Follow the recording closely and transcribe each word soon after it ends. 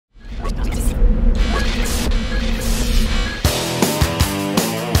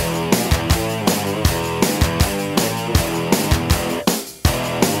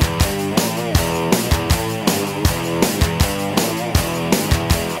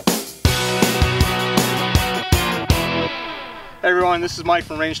going? This is Mike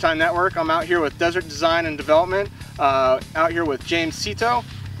from Range Time Network. I'm out here with Desert Design and Development, out here with James Cito.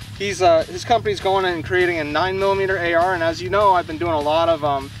 His company's going in and creating a 9mm AR, and as you know, I've been doing a lot of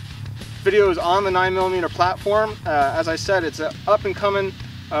videos on the 9mm platform. As I said, it's an up-and-coming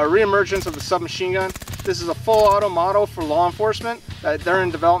re-emergence of the submachine gun. This is a full auto model for law enforcement that they're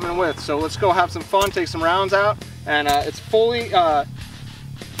in development with. So let's go have some fun, take some rounds out, and it's fully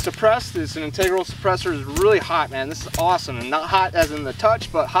suppressed. It's an integral suppressor. It's really hot, man. This is awesome, and not hot as in the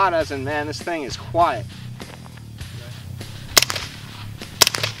touch, but hot as in, man, this thing is quiet.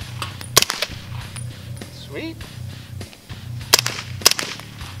 Sweet.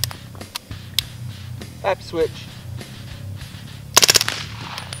 Tap switch.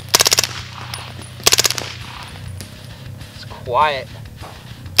 It's quiet.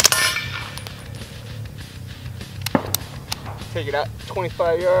 Take it out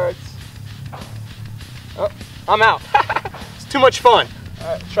 25 yards. Oh, I'm out. It's too much fun. All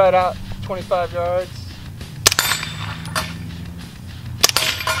right, try it out 25 yards.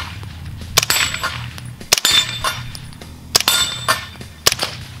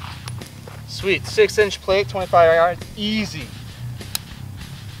 Sweet, 6-inch plate, 25 yards, easy.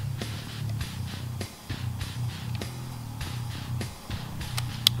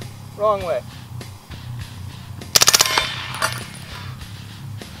 Wrong way.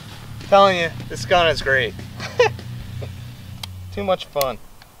 I'm telling you, this gun is great. Too much fun.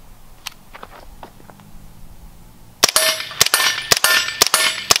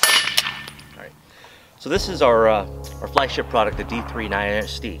 All right. So this is our flagship product, the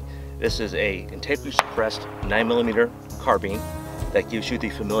D3-9SD. This is a integrally suppressed 9mm carbine that gives you the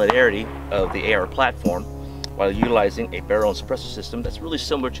familiarity of the AR platform while utilizing a barrel and suppressor system that's really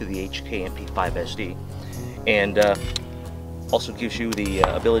similar to the HK MP5SD, and also gives you the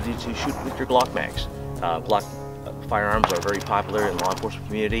ability to shoot with your Glock mags. Glock firearms are very popular in the law enforcement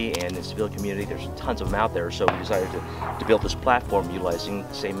community and in the civilian community. There's tons of them out there, so we decided to build this platform utilizing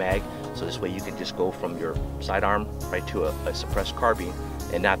the same mag, so this way you can just go from your sidearm right to a suppressed carbine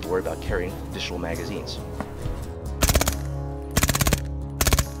and not have to worry about carrying additional magazines.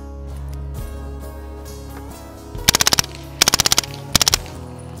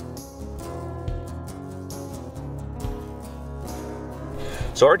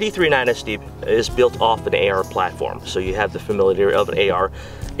 So our D3-9SD is built off an AR platform, so you have the familiarity of an AR.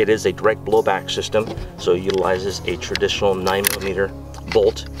 It is a direct blowback system, so it utilizes a traditional 9mm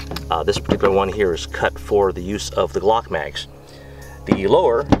bolt. This particular one here is cut for the use of the Glock mags. The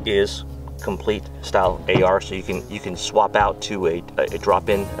lower is complete style AR, so you can swap out to a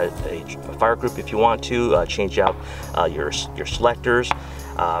drop-in a fire group if you want to, change out your selectors,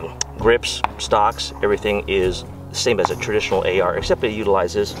 grips, stocks. Everything is the same as a traditional AR, except it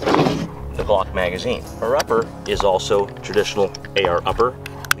utilizes the Glock magazine. Our upper is also traditional AR upper.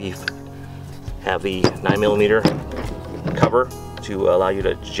 We have the 9mm cover to allow you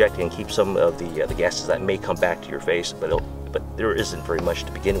to eject and keep some of the gases that may come back to your face, but there isn't very much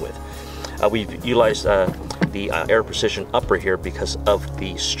to begin with. We've utilized the Air Precision upper here because of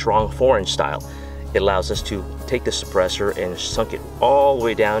the strong 4-inch style. It allows us to take the suppressor and sunk it all the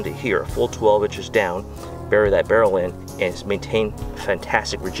way down to here, a full 12 inches down, bury that barrel in, and maintain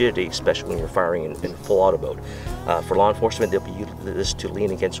fantastic rigidity, especially when you're firing in full auto mode. For law enforcement, they'll be using this to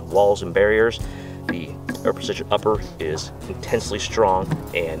lean against walls and barriers. The Air Precision upper is intensely strong,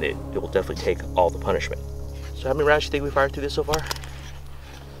 and it will definitely take all the punishment. So how many rounds do you think we fired through this so far?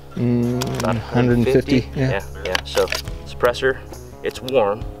 About 150. Yeah. So suppressor, it's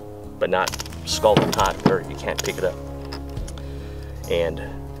warm, but not scalding hot where you can't pick it up. And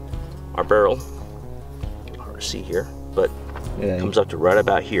our barrel, hard to see here, but it comes up to right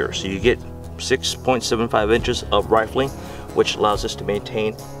about here. So you get 6.75 inches of rifling, which allows us to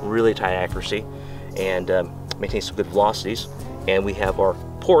maintain really tight accuracy and maintain some good velocities. And we have our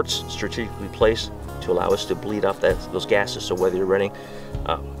ports strategically placed to allow us to bleed off those gases. So whether you're running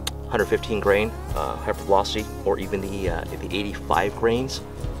 115 grain hypervelocity, or even the 85 grains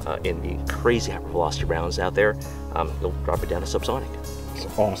in the crazy hypervelocity rounds out there, they'll drop it down to subsonic. It's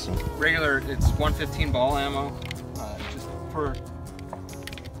awesome. Regular, it's 115 ball ammo. Just for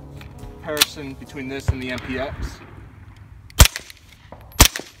comparison between this and the MPX.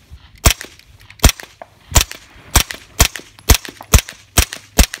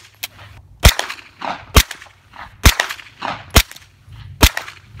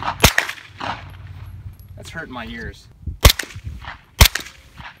 That's hurting my ears.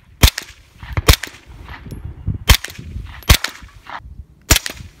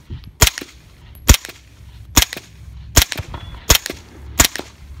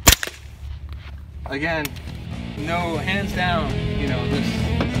 Again, no, hands down, you know, this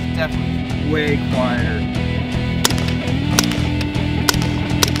is definitely way quieter.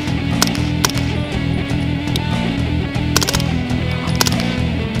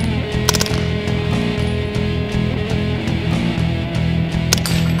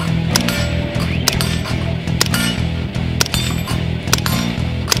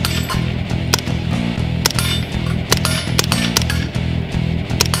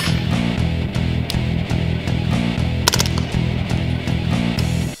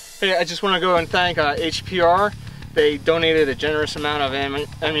 Hey, I just want to go and thank HPR. They donated a generous amount of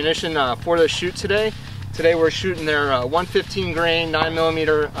ammunition for the shoot today. Today we're shooting their 115 grain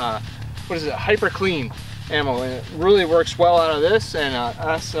 9mm, what is it, hyper clean ammo, and it really works well out of this. And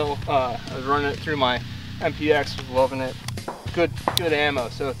I was running it through my MPX, was loving it. Good ammo.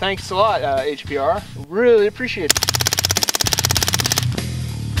 So thanks a lot, HPR. Really appreciate it.